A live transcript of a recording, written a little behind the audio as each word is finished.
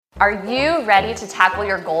Are you ready to tackle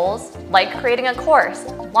your goals, like creating a course,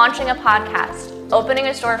 launching a podcast, opening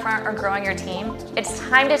a storefront, or growing your team? It's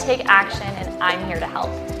time to take action, and I'm here to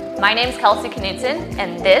help. My name's Kelsey Knutson,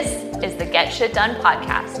 and this is the Get Shit Done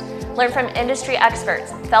podcast. Learn from industry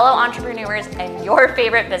experts, fellow entrepreneurs, and your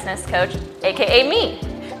favorite business coach, aka me.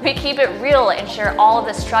 We keep it real and share all of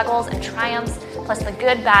the struggles and triumphs, plus the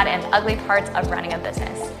good, bad, and ugly parts of running a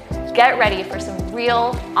business. Get ready for some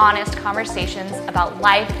real, honest conversations about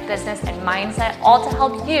life, business, and mindset, all to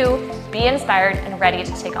help you be inspired and ready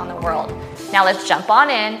to take on the world. Now let's jump on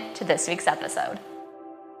in to this week's episode.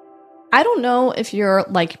 I don't know if you're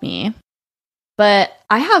like me, but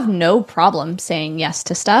I have no problem saying yes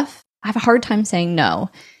to stuff. I have a hard time saying no.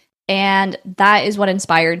 And that is what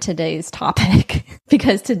inspired today's topic,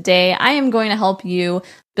 because today I am going to help you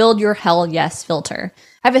build your hell yes filter.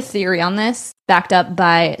 I have a theory on this, backed up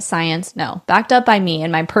by science. No, backed up by me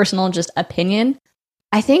and my personal just opinion.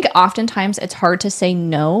 I think oftentimes it's hard to say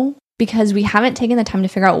no because we haven't taken the time to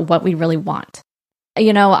figure out what we really want.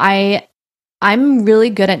 You know, I'm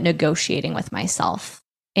really good at negotiating with myself.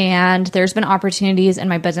 And there's been opportunities in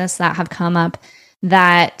my business that have come up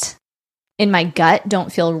that in my gut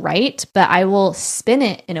don't feel right, but I will spin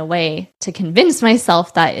it in a way to convince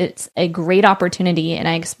myself that it's a great opportunity. And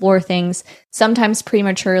I explore things sometimes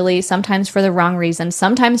prematurely, sometimes for the wrong reasons,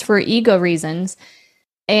 sometimes for ego reasons.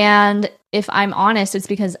 And if I'm honest, it's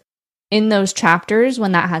because in those chapters,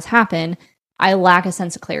 when that has happened, I lack a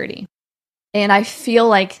sense of clarity. And I feel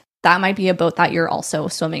like that might be a boat that you're also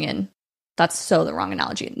swimming in. That's so the wrong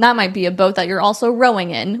analogy. That might be a boat that you're also rowing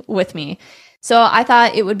in with me. So I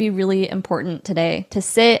thought it would be really important today to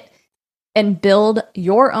sit and build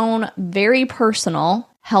your own very personal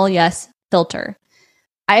hell yes filter.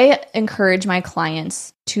 I encourage my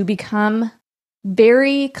clients to become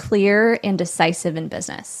very clear and decisive in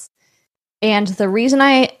business. And the reason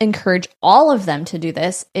I encourage all of them to do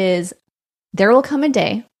this is there will come a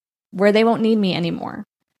day where they won't need me anymore.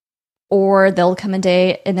 Or there'll come a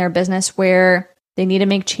day in their business where they need to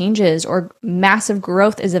make changes or massive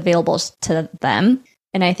growth is available to them.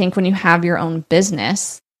 And I think when you have your own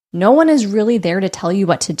business, no one is really there to tell you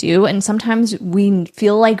what to do. And sometimes we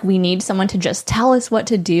feel like we need someone to just tell us what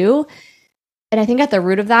to do. And I think at the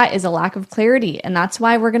root of that is a lack of clarity. And that's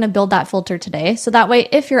why we're going to build that filter today. So that way,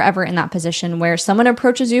 if you're ever in that position where someone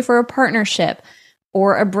approaches you for a partnership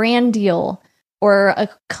or a brand deal or a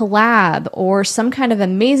collab or some kind of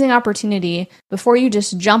amazing opportunity, before you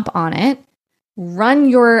just jump on it, run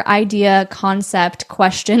your idea, concept,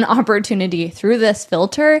 question, opportunity through this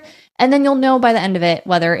filter, and then you'll know by the end of it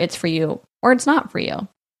whether it's for you or it's not for you.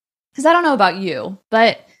 Because I don't know about you,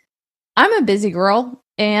 but I'm a busy girl,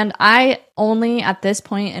 and I only, at this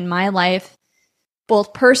point in my life,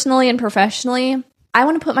 both personally and professionally, I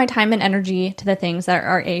want to put my time and energy to the things that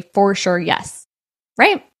are a for sure yes,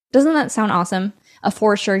 right? Doesn't that sound awesome? A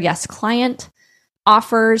for sure yes client,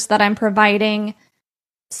 offers that I'm providing,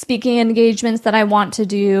 speaking engagements that I want to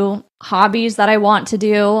do, hobbies that I want to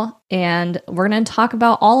do. And we're going to talk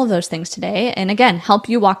about all of those things today. And again, help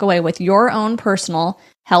you walk away with your own personal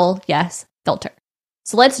hell yes filter.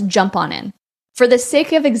 So let's jump on in. For the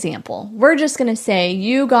sake of example, we're just going to say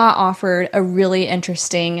you got offered a really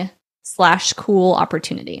interesting / cool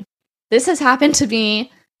opportunity. This has happened to me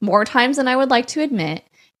more times than I would like to admit.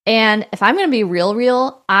 And if I'm going to be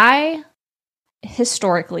real,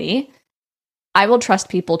 historically, I will trust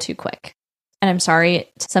people too quick. And I'm sorry,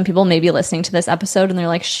 some people may be listening to this episode and they're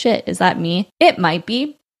like, shit, is that me? It might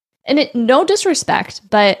be. And no disrespect,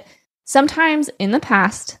 but sometimes in the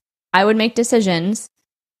past, I would make decisions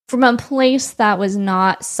from a place that was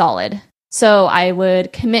not solid. So I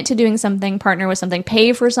would commit to doing something, partner with something,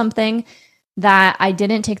 pay for something that I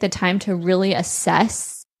didn't take the time to really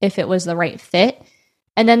assess if it was the right fit.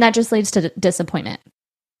 And then that just leads to disappointment.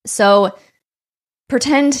 So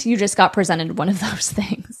pretend you just got presented one of those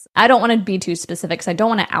things. I don't want to be too specific because I don't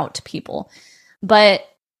want to out people. But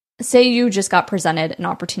say you just got presented an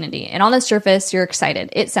opportunity and on the surface, you're excited.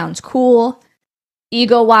 It sounds cool.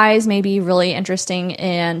 Ego-wise, maybe really interesting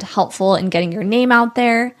and helpful in getting your name out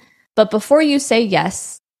there. But before you say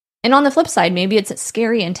yes, and on the flip side, maybe it's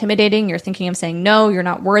scary, intimidating. You're thinking of saying no, you're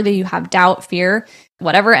not worthy, you have doubt, fear,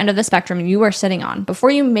 whatever end of the spectrum you are sitting on.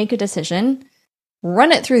 Before you make a decision,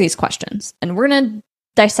 run it through these questions, and we're going to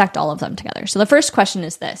dissect all of them together. So the first question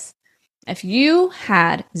is this. If you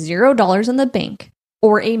had $0 in the bank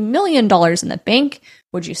or $1 million in the bank,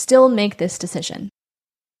 would you still make this decision?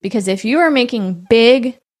 Because if you are making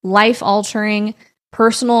big, life-altering,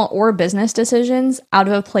 personal or business decisions out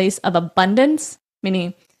of a place of abundance,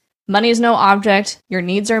 meaning money is no object, your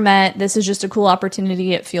needs are met, this is just a cool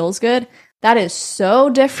opportunity, it feels good, That is so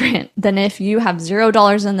different than if you have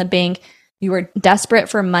 $0 in the bank, you are desperate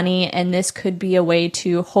for money, and this could be a way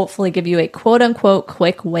to hopefully give you a quote unquote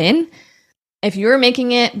quick win. If you're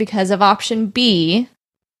making it because of option B,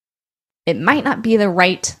 it might not be the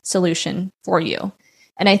right solution for you.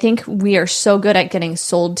 And I think we are so good at getting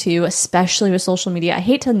sold to, especially with social media. I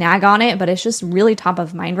hate to nag on it, but it's just really top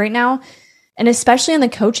of mind right now. And especially in the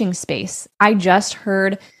coaching space. I just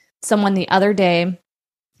heard someone the other day,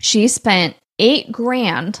 she spent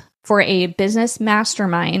 $8,000 for a business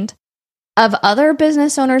mastermind of other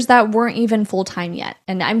business owners that weren't even full-time yet.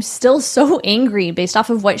 And I'm still so angry based off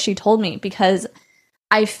of what she told me, because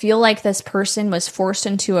I feel like this person was forced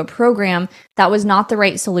into a program that was not the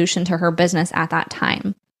right solution to her business at that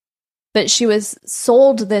time. But she was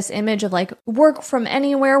sold this image of like, work from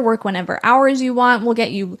anywhere, work whenever hours you want, we'll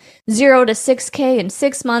get you 0 to 6K in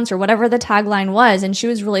 6 months, or whatever the tagline was. And she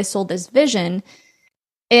was really sold this vision.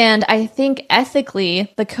 And I think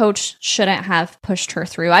ethically, the coach shouldn't have pushed her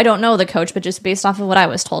through. I don't know the coach, but just based off of what I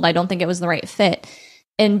was told, I don't think it was the right fit.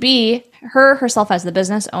 And B, herself as the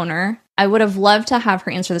business owner, I would have loved to have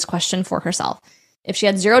her answer this question for herself. If she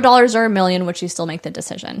had $0 or $1 million, would she still make the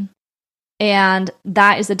decision? And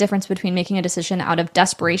that is the difference between making a decision out of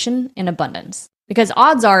desperation and abundance. Because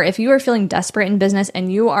odds are, if you are feeling desperate in business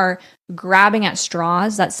and you are grabbing at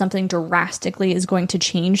straws, that something drastically is going to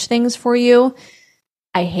change things for you.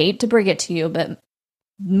 I hate to bring it to you, but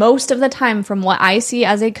most of the time, from what I see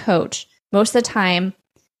as a coach, most of the time,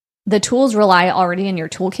 the tools rely already in your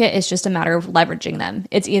toolkit. It's just a matter of leveraging them.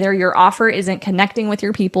 It's either your offer isn't connecting with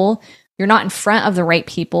your people, you're not in front of the right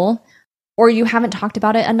people, or you haven't talked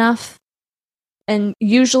about it enough. And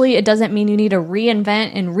usually it doesn't mean you need to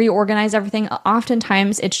reinvent and reorganize everything.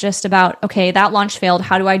 Oftentimes it's just about, okay, that launch failed.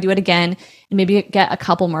 How do I do it again? And maybe get a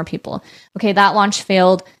couple more people. Okay, that launch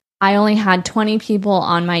failed. I only had 20 people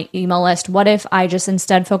on my email list. What if I just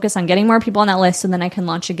instead focus on getting more people on that list, and then I can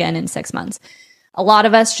launch again in 6 months? A lot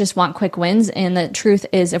of us just want quick wins. And the truth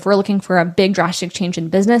is, if we're looking for a big drastic change in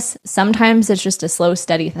business, sometimes it's just a slow,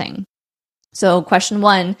 steady thing. So question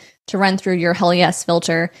 1 to run through your hell yes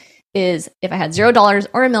filter is, if I had $0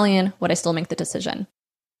 or $1 million, would I still make the decision?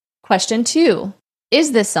 Question 2,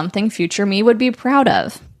 is this something future me would be proud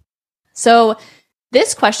of? So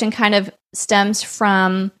this question kind of stems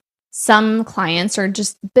from some clients or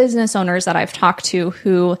just business owners that I've talked to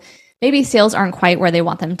who maybe sales aren't quite where they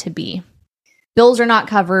want them to be. Bills are not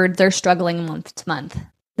covered. They're struggling month to month.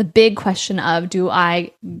 The big question of, do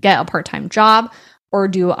I get a part-time job or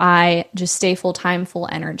do I just stay full-time, full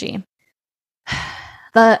energy?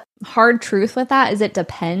 The hard truth with that is it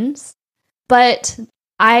depends. But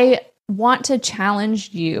I want to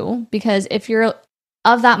challenge you, because if you're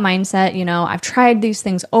of that mindset, I've tried these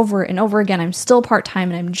things over and over again, I'm still part-time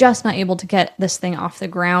and I'm just not able to get this thing off the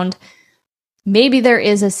ground. Maybe there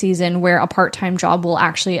is a season where a part-time job will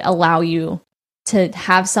actually allow you to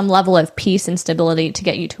have some level of peace and stability to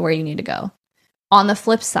get you to where you need to go. On the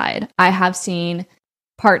flip side, I have seen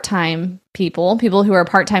part-time people who are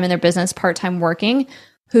part-time in their business, part-time working,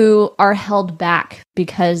 who are held back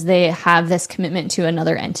because they have this commitment to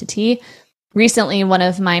another entity. Recently, one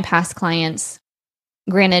of my past clients,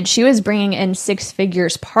 granted, she was bringing in 6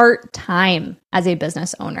 figures part-time as a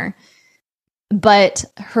business owner. But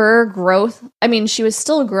her growth, she was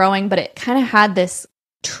still growing, but it kind of had this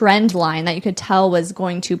trend line that you could tell was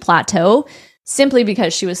going to plateau simply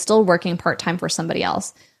because she was still working part-time for somebody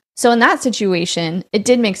else. So in that situation, it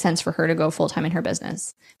did make sense for her to go full-time in her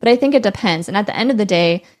business. But I think it depends. And at the end of the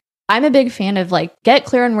day, I'm a big fan of get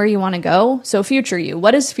clear on where you want to go. So future you,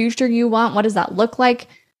 what does future you want? What does that look like?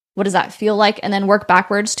 What does that feel like? And then work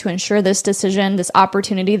backwards to ensure this decision, this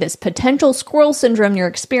opportunity, this potential squirrel syndrome you're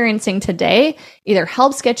experiencing today either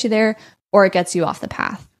helps get you there or it gets you off the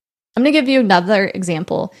path. I'm going to give you another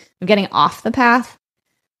example of getting off the path.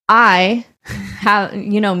 I have,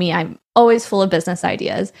 me, I'm always full of business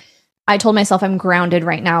ideas. I told myself I'm grounded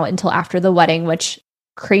right now until after the wedding, which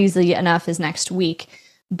crazy enough is next week.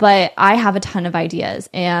 But I have a ton of ideas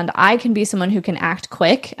and I can be someone who can act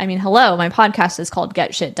quick. Hello, my podcast is called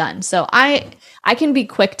Get Shit Done. So I can be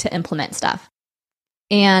quick to implement stuff.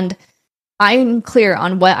 And I'm clear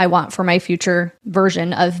on what I want for my future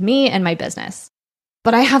version of me and my business.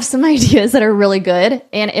 But I have some ideas that are really good.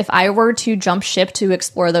 And if I were to jump ship to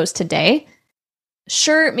explore those today,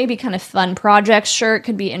 sure, it may be kind of fun projects. Sure, it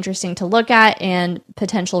could be interesting to look at and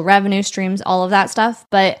potential revenue streams, all of that stuff.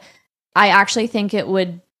 But I actually think it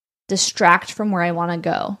would distract from where I want to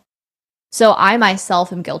go. So I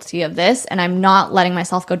myself am guilty of this, and I'm not letting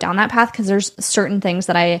myself go down that path because there's certain things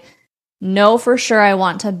that I know for sure I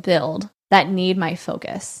want to build that need my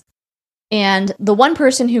focus. And the one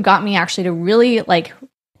person who got me actually to really like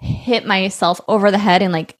hit myself over the head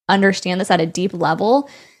and like understand this at a deep level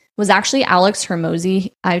was actually Alex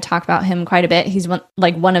Hormozi. I talk about him quite a bit. He's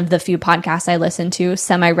one of the few podcasts I listen to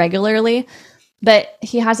semi-regularly, but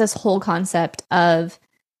he has this whole concept of,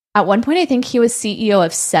 at one point, I think he was CEO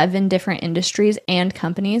of 7 different industries and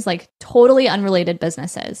companies, like totally unrelated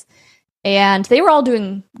businesses. And they were all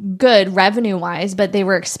doing good revenue-wise, but they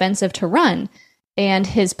were expensive to run. And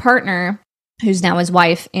his partner, who's now his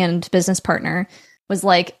wife and business partner, was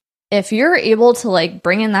like, if you're able to like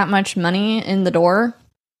bring in that much money in the door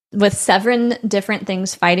with 7 different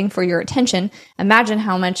things fighting for your attention, imagine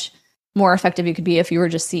how much more effective you could be if you were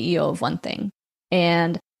just CEO of one thing.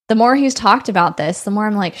 And the more he's talked about this, the more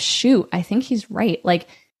I'm like, shoot, I think he's right. Like,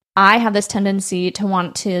 I have this tendency to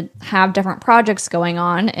want to have different projects going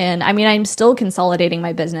on. And I mean, I'm still consolidating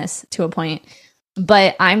my business to a point,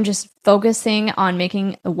 but I'm just focusing on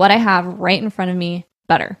making what I have right in front of me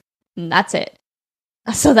better. And that's it.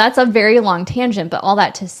 So that's a very long tangent, but all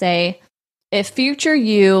that to say, if future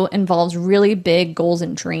you involves really big goals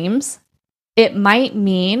and dreams, it might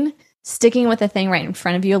mean sticking with the thing right in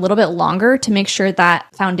front of you a little bit longer to make sure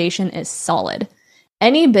that foundation is solid.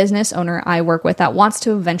 Any business owner I work with that wants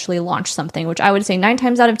to eventually launch something, which I would say 9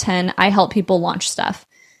 times out of 10, I help people launch stuff.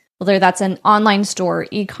 Whether that's an online store,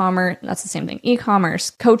 e-commerce, that's the same thing, e-commerce,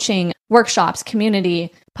 coaching, workshops,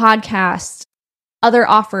 community, podcasts, other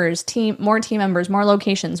offers, more team members, more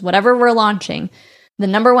locations, whatever we're launching. The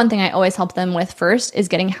number one thing I always help them with first is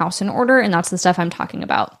getting house in order, and that's the stuff I'm talking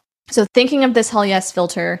about. So thinking of this hell yes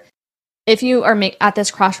filter, if you are at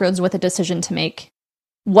this crossroads with a decision to make,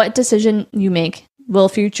 what decision you make, will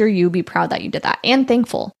future you be proud that you did that and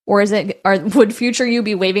thankful? Or would future you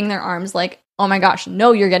be waving their arms like, oh my gosh,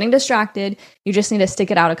 no, you're getting distracted. You just need to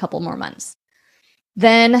stick it out a couple more months.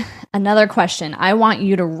 Then another question I want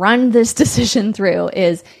you to run this decision through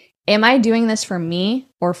is, am I doing this for me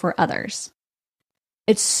or for others?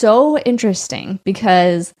 It's so interesting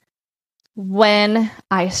because when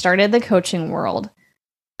I started the coaching world,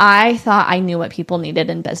 I thought I knew what people needed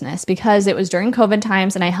in business because it was during COVID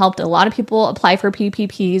times and I helped a lot of people apply for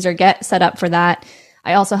PPPs or get set up for that.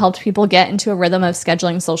 I also helped people get into a rhythm of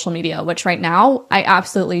scheduling social media, which right now I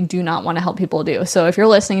absolutely do not want to help people do. So if you're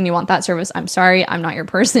listening and you want that service, I'm sorry, I'm not your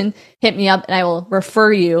person. Hit me up and I will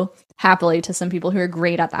refer you happily to some people who are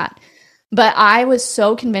great at that. But I was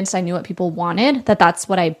so convinced I knew what people wanted that that's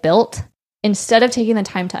what I built instead of taking the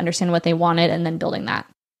time to understand what they wanted and then building that.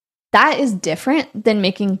 That is different than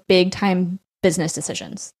making big time business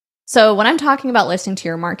decisions. So when I'm talking about listening to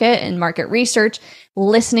your market and market research,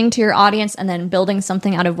 listening to your audience and then building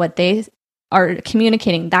something out of what they are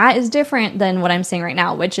communicating, that is different than what I'm saying right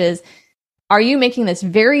now, which is, are you making this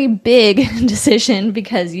very big decision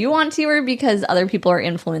because you want to or because other people are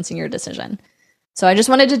influencing your decision? So I just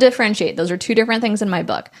wanted to differentiate. Those are 2 different things in my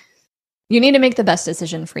book. You need to make the best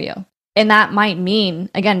decision for you. And that might mean,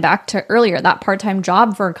 again, back to earlier, that part-time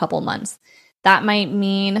job for a couple months. That might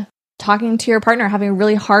mean talking to your partner, having a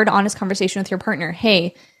really hard, honest conversation with your partner.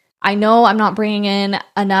 Hey, I know I'm not bringing in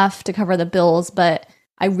enough to cover the bills, but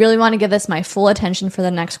I really want to give this my full attention for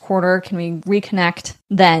the next quarter. Can we reconnect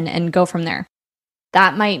then and go from there?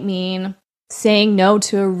 That might mean saying no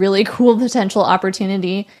to a really cool potential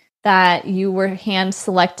opportunity that you were hand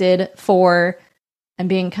selected for. I'm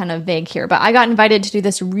being kind of vague here, but I got invited to do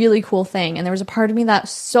this really cool thing. And there was a part of me that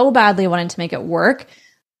so badly wanted to make it work,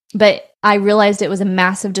 but I realized it was a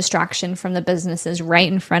massive distraction from the businesses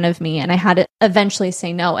right in front of me. And I had to eventually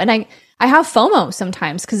say no. And I have FOMO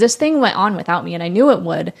sometimes because this thing went on without me and I knew it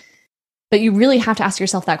would. But you really have to ask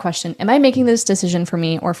yourself that question. Am I making this decision for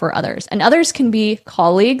me or for others? And others can be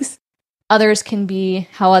colleagues. Others can be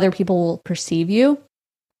how other people will perceive you.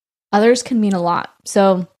 Others can mean a lot.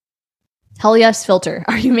 So hell yes filter.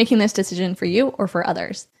 Are you making this decision for you or for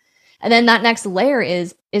others? And then that next layer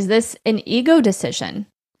is this an ego decision?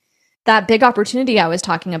 That big opportunity I was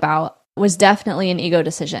talking about was definitely an ego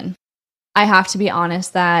decision. I have to be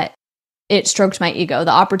honest that it stroked my ego.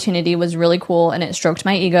 The opportunity was really cool and it stroked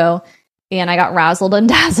my ego. And I got razzled and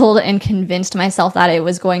dazzled and convinced myself that it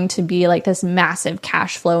was going to be like this massive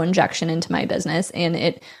cash flow injection into my business. And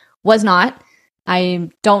it was not. I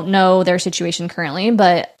don't know their situation currently,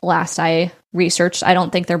 but last I researched, I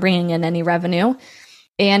don't think they're bringing in any revenue.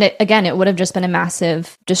 And it would have just been a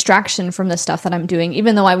massive distraction from the stuff that I'm doing.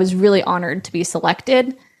 Even though I was really honored to be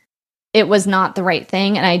selected, it was not the right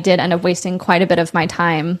thing. And I did end up wasting quite a bit of my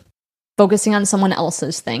time focusing on someone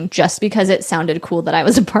else's thing just because it sounded cool that I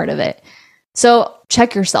was a part of it. So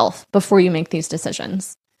check yourself before you make these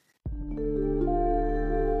decisions.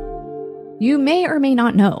 You may or may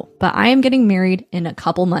not know, but I am getting married in a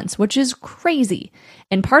couple months, which is crazy.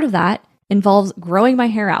 And part of that involves growing my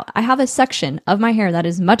hair out. I have a section of my hair that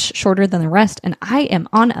is much shorter than the rest, and I am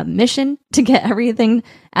on a mission to get everything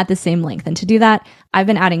at the same length. And to do that, I've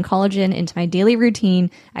been adding collagen into my daily routine.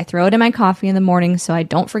 I throw it in my coffee in the morning so I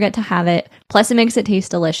don't forget to have it. Plus, it makes it taste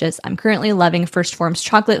delicious. I'm currently loving First Form's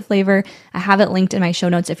chocolate flavor. I have it linked in my show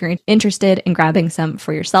notes if you're interested in grabbing some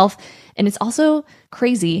for yourself. And it's also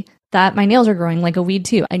crazy that my nails are growing like a weed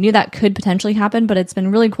too. I knew that could potentially happen, but it's been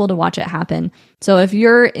really cool to watch it happen. So if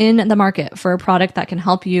you're in the market for a product that can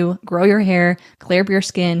help you grow your hair, clear up your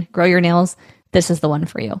skin, grow your nails, this is the one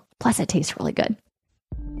for you. Plus, it tastes really good.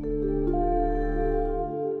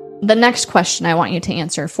 The next question I want you to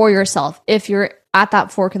answer for yourself, if you're at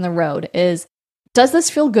that fork in the road, is, does this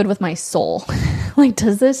feel good with my soul? Like,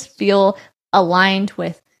 does this feel aligned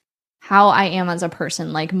with how I am as a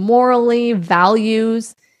person? Like morally,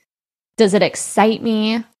 values? Does it excite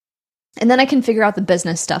me? And then I can figure out the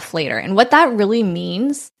business stuff later. And what that really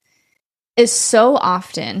means is, so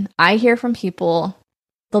often I hear from people,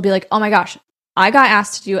 they'll be like, oh my gosh, I got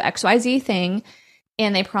asked to do XYZ thing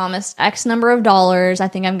and they promised X number of dollars. I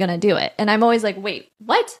think I'm going to do it. And I'm always like, wait,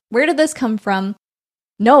 what? Where did this come from?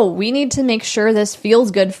 No, we need to make sure this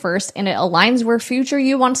feels good first and it aligns where future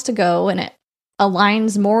you wants to go, and it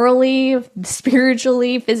aligns morally,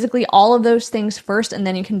 spiritually, physically, all of those things first, and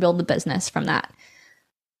then you can build the business from that.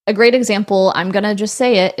 A great example, I'm going to just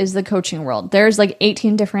say it, is the coaching world. There's like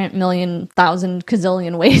 18 different million, thousand,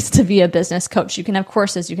 gazillion ways to be a business coach. You can have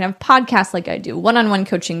courses, you can have podcasts like I do, one-on-one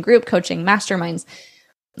coaching, group coaching, masterminds,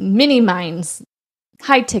 mini minds,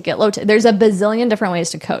 high ticket, low ticket. There's a bazillion different ways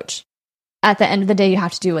to coach. At the end of the day, you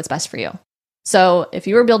have to do what's best for you. So if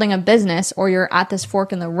you are building a business or you're at this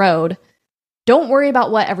fork in the road, don't worry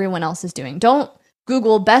about what everyone else is doing. Don't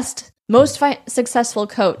Google most successful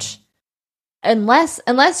coach unless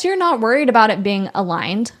you're not worried about it being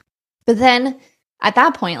aligned. But then at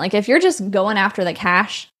that point, like if you're just going after the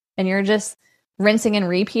cash and you're just rinsing and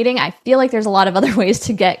repeating, I feel like there's a lot of other ways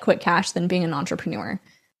to get quick cash than being an entrepreneur.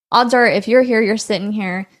 Odds are, if you're here, you're sitting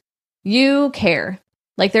here, you care.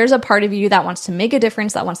 Like there's a part of you that wants to make a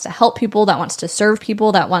difference, that wants to help people, that wants to serve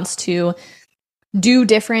people, that wants to do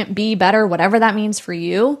different, be better, whatever that means for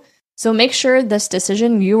you. So make sure this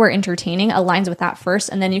decision you are entertaining aligns with that first,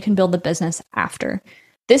 and then you can build the business after.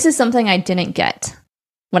 This is something I didn't get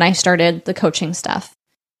when I started the coaching stuff.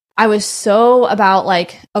 I was so about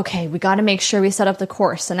like, okay, we got to make sure we set up the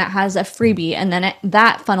course and it has a freebie, and then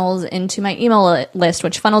that funnels into my email list,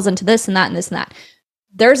 which funnels into this and that and this and that.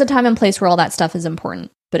 There's a time and place where all that stuff is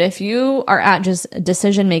important. But if you are at just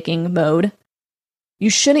decision-making mode, you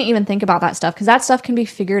shouldn't even think about that stuff, because that stuff can be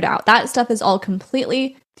figured out. That stuff is all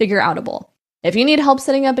completely figure-outable. If you need help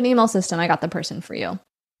setting up an email system, I got the person for you.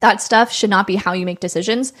 That stuff should not be how you make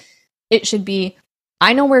decisions. It should be,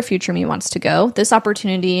 I know where future me wants to go. This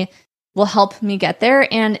opportunity will help me get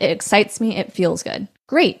there, and it excites me. It feels good.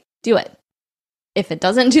 Great, do it. If it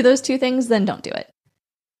doesn't do those two things, then don't do it.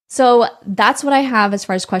 So that's what I have as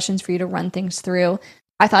far as questions for you to run things through.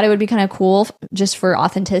 I thought it would be kind of cool, just for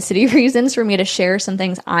authenticity reasons, for me to share some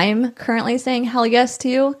things I'm currently saying hell yes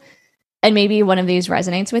to. And maybe one of these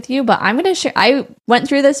resonates with you, but I'm going to share. I went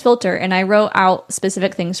through this filter and I wrote out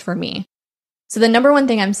specific things for me. So the number one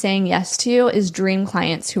thing I'm saying yes to is dream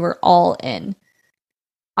clients who are all in.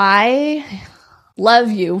 I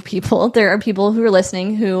love you, people. There are people who are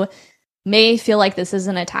listening who may feel like this is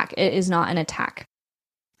an attack. It is not an attack.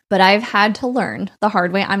 But I've had to learn the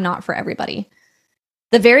hard way, I'm not for everybody.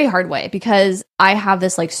 The very hard way, because I have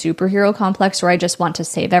this like superhero complex where I just want to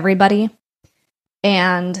save everybody.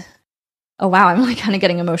 And oh wow, I'm like kind of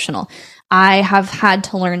getting emotional. I have had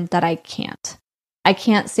to learn that I can't. I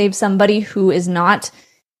can't save somebody who is not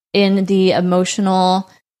in the emotional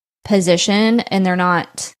position and they're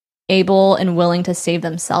not able and willing to save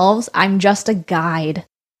themselves. I'm just a guide.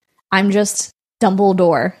 I'm just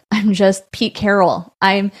Dumbledore. I'm just Pete Carroll.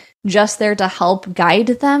 I'm just there to help guide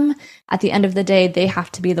them. At the end of the day, they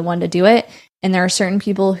have to be the one to do it. And there are certain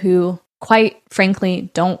people who, quite frankly,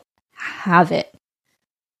 don't have it.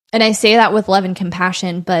 And I say that with love and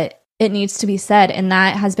compassion, but it needs to be said. And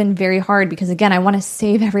that has been very hard because, again, I want to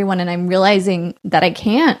save everyone. And I'm realizing that I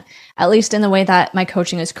can't, at least in the way that my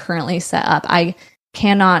coaching is currently set up. I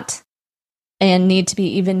cannot and need to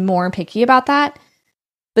be even more picky about that.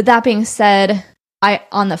 But that being said,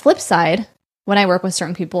 on the flip side, when I work with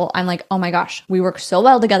certain people, I'm like, oh my gosh, we work so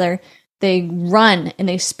well together. They run and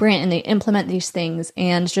they sprint and they implement these things.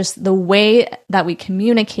 And just the way that we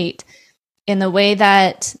communicate and the way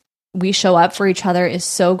that we show up for each other is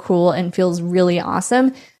so cool and feels really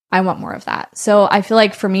awesome. I want more of that. So I feel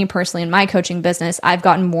like for me personally in my coaching business, I've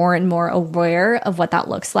gotten more and more aware of what that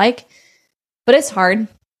looks like. But it's hard.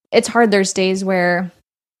 It's hard. There's days where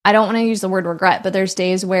I don't want to use the word regret, but there's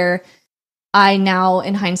days where I now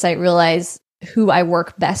in hindsight realize who I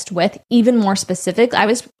work best with, even more specific. I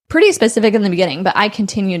was pretty specific in the beginning, but I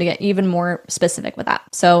continue to get even more specific with that.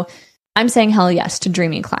 So I'm saying hell yes to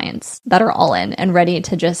dreamy clients that are all in and ready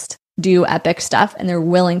to just do epic stuff, and they're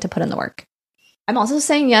willing to put in the work. I'm also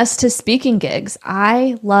saying yes to speaking gigs.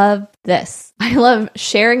 I love this. I love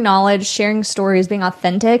sharing knowledge, sharing stories, being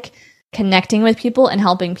authentic, connecting with people, and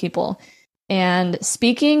helping people. And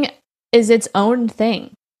speaking is its own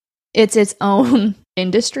thing. It's its own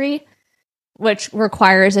industry, which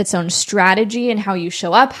requires its own strategy and how you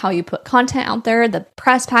show up, how you put content out there, the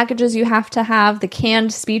press packages you have to have, the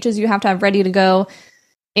canned speeches you have to have ready to go.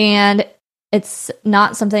 And it's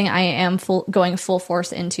not something I am going full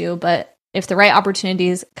force into, but if the right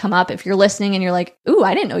opportunities come up, if you're listening and you're like, ooh,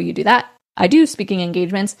 I didn't know you do that. I do speaking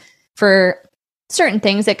engagements for certain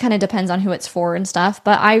things. It kind of depends on who it's for and stuff,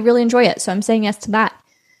 but I really enjoy it. So I'm saying yes to that.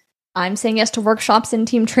 I'm saying yes to workshops and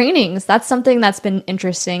team trainings. That's something that's been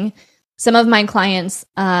interesting. Some of my clients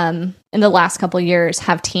in the last couple of years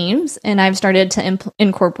have teams, and I've started to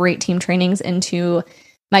incorporate team trainings into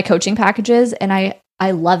my coaching packages, and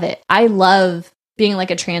I love it. I love being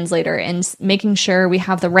like a translator and making sure we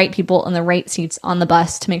have the right people in the right seats on the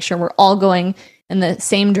bus to make sure we're all going in the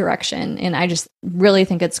same direction. And I just really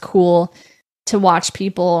think it's cool to watch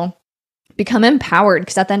people become empowered,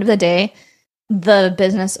 because at the end of the day, the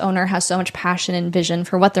business owner has so much passion and vision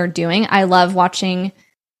for what they're doing. I love watching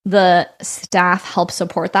the staff help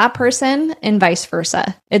support that person and vice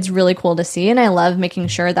versa. It's really cool to see. And I love making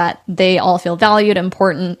sure that they all feel valued,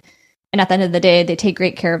 important, and at the end of the day, they take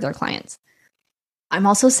great care of their clients. I'm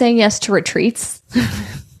also saying yes to retreats.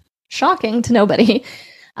 Shocking to nobody.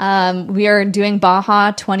 We are doing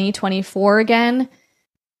Baja 2024 again.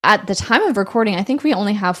 At the time of recording, I think we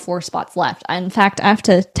only have 4 spots left. In fact, I have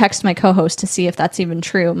to text my co-host to see if that's even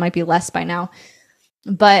true. It might be less by now.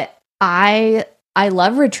 But I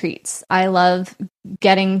love retreats. I love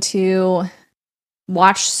getting to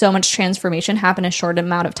watch so much transformation happen in a short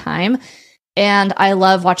amount of time. And I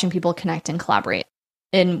love watching people connect and collaborate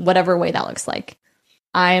in whatever way that looks like.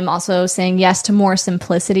 I'm also saying yes to more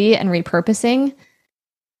simplicity and repurposing.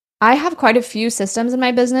 I have quite a few systems in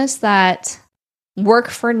my business that work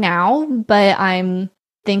for now, but I'm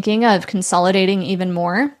thinking of consolidating even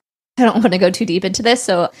more. I don't want to go too deep into this,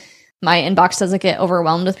 so my inbox doesn't get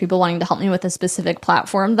overwhelmed with people wanting to help me with a specific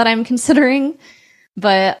platform that I'm considering.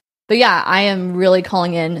 But yeah, I am really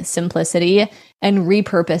calling in simplicity and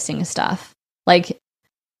repurposing stuff. Like,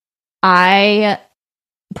 I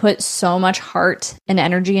put so much heart and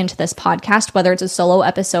energy into this podcast, whether it's a solo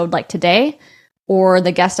episode like today or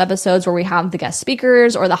the guest episodes where we have the guest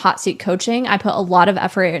speakers or the hot seat coaching. I put a lot of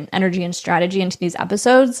effort and energy and strategy into these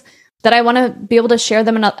episodes that I want to be able to share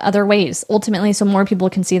them in other ways, ultimately, so more people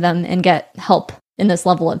can see them and get help in this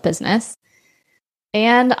level of business.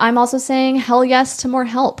 And I'm also saying hell yes to more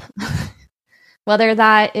help, whether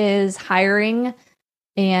that is hiring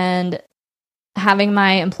and having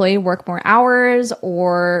my employee work more hours,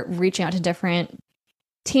 or reaching out to different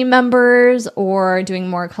team members, or doing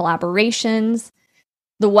more collaborations,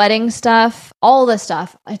 the wedding stuff, all this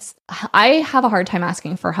stuff. I have a hard time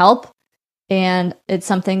asking for help, and it's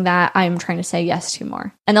something that I'm trying to say yes to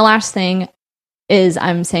more. And the last thing is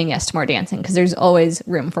I'm saying yes to more dancing, because there's always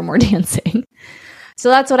room for more dancing. So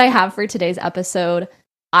that's what I have for today's episode.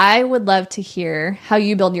 I would love to hear how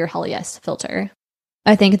you build your hell yes filter.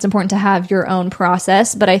 I think it's important to have your own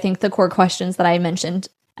process, but I think the core questions that I mentioned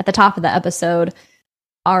at the top of the episode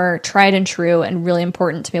are tried and true and really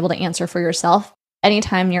important to be able to answer for yourself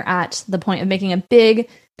anytime you're at the point of making a big,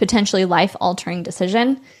 potentially life-altering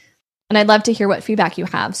decision. And I'd love to hear what feedback you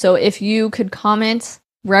have. So if you could comment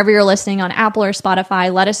wherever you're listening, on Apple or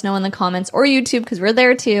Spotify, let us know in the comments, or YouTube, because we're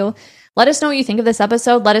there too. Let us know what you think of this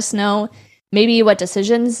episode. Let us know maybe what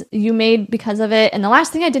decisions you made because of it. And the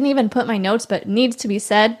last thing, I didn't even put my notes, but needs to be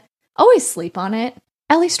said, always sleep on it.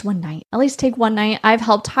 At least one night. At least take one night. I've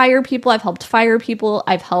helped hire people. I've helped fire people.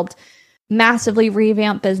 I've helped massively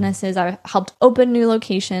revamp businesses. I've helped open new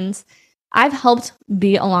locations. I've helped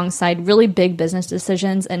be alongside really big business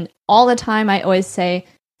decisions. And all the time, I always say,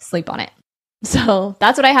 sleep on it. So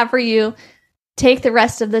that's what I have for you. Take the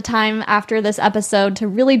rest of the time after this episode to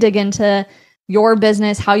really dig into your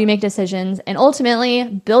business, how you make decisions, and ultimately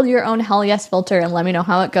build your own hell yes filter, and let me know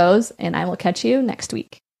how it goes. And I will catch you next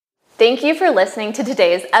week. Thank you for listening to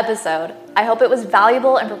today's episode. I hope it was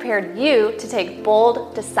valuable and prepared you to take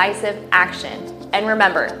bold, decisive action. And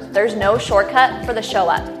remember, there's no shortcut for the show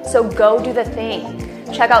up, so go do the thing.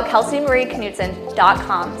 Check out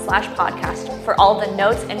kelseymarieknutson.com/podcast for all the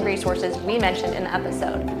notes and resources we mentioned in the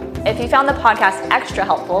episode. If you found the podcast extra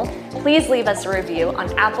helpful, please leave us a review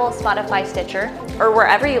on Apple, Spotify, Stitcher, or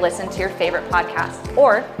wherever you listen to your favorite podcast,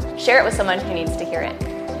 or share it with someone who needs to hear it.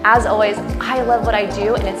 As always, I love what I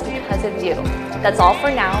do, and it's because of you. That's all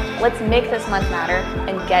for now. Let's make this month matter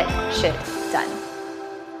and get shit done.